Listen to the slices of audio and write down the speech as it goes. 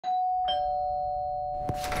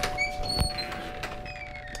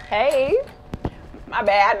Hey. My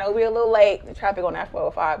bad, I know we're a little late. The traffic on that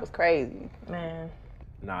 405 was crazy. Man.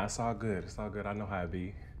 Nah, it's all good. It's all good. I know how it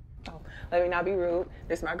be. Oh, let me not be rude.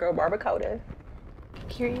 This is my girl, Barbara Coda.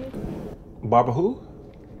 Curious? Barbara who?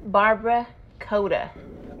 Barbara Coda.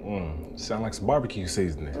 Sound like some barbecue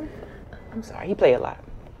seasoning. I'm sorry, he play a lot.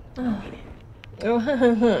 Oh.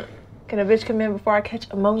 Can a bitch come in before I catch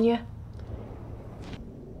ammonia?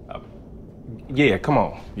 Yeah, come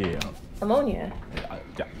on. Yeah. Ammonia?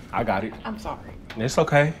 I got it. I'm sorry. It's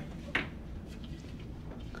okay.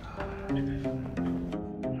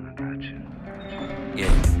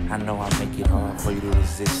 Yeah, I know I make it hard for you to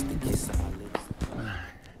resist the kiss of my lips.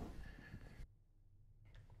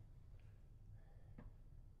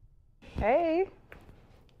 Hey.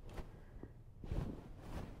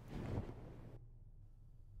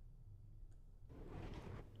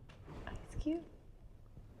 He's cute.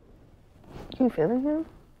 You feeling him?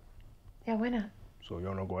 Yeah, why not? So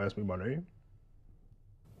y'all not gonna ask me my name?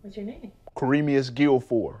 What's your name? Karemius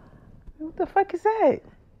Guilfour. What the fuck is that?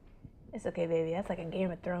 It's okay, baby. That's like a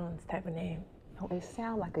Game of Thrones type of name. No, it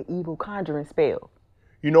sounds like an evil conjuring spell.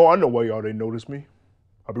 You know, I know why y'all didn't notice me.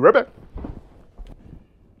 I'll be right back.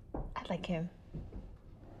 I like him.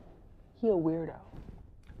 He a weirdo.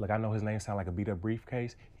 Look, I know his name sound like a beat up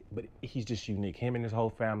briefcase, but he's just unique. Him and his whole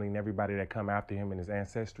family and everybody that come after him and his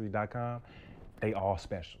ancestry.com, they all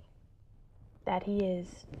special. That he is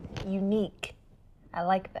unique. I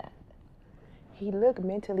like that. He look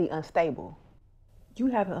mentally unstable. You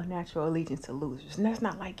have an unnatural allegiance to losers, and that's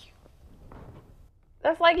not like you.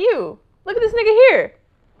 That's like you. Look at this nigga here.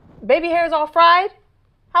 Baby hair is all fried.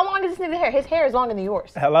 How long is this nigga's hair? His hair is longer than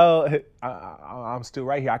yours. Hello? I'm still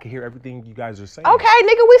right here. I can hear everything you guys are saying. Okay,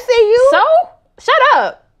 nigga, we see you. So? Shut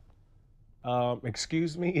up.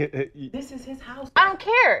 Excuse me? This is his house. I don't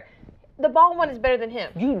care. The bald one is better than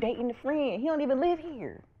him. You dating a friend. He don't even live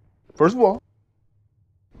here. First of all,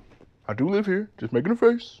 I do live here. Just making a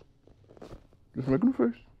face. Just making a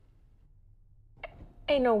face.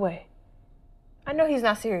 Ain't no way. I know he's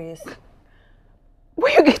not serious.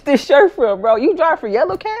 Where you get this shirt from, bro? You drive for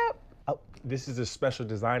Yellow Cab? Oh, this is a special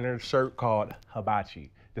designer shirt called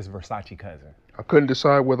Hibachi. This Versace cousin. I couldn't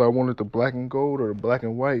decide whether I wanted the black and gold or the black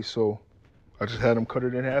and white, so I just had them cut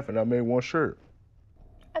it in half and I made one shirt.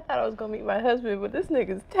 I thought I was gonna meet my husband, but this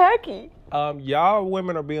nigga's tacky. Y'all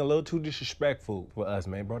women are being a little too disrespectful for us,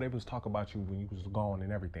 man, bro. They was talking about you when you was gone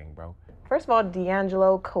and everything, bro. First of all,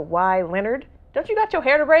 D'Angelo, Kawhi Leonard, don't you got your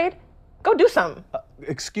hair to braid? Go do something.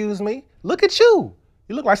 Excuse me? Look at you.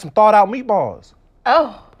 You look like some thawed out meatballs.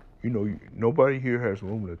 Oh. You know, nobody here has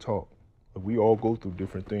room to talk. We all go through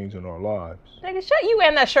different things in our lives. Nigga, shut you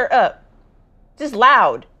and that shirt up. Just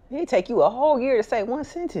loud. It'd take you a whole year to say one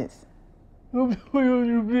sentence.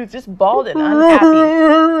 Just bald and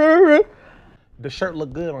unhappy. The shirt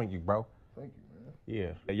look good on you, bro. Thank you,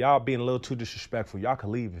 man. Yeah. Y'all being a little too disrespectful. Y'all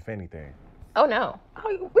can leave if anything. Oh no. Oh,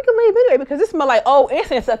 we can leave anyway because it smell like old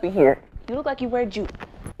incense up in here. You look like you wear juice.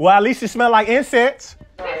 Well, at least it smell like incense.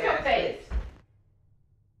 Fix your face.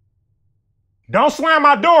 Don't slam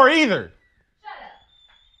my door either.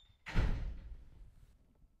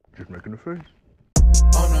 Just making a face.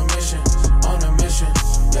 On a mission,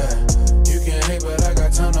 yeah.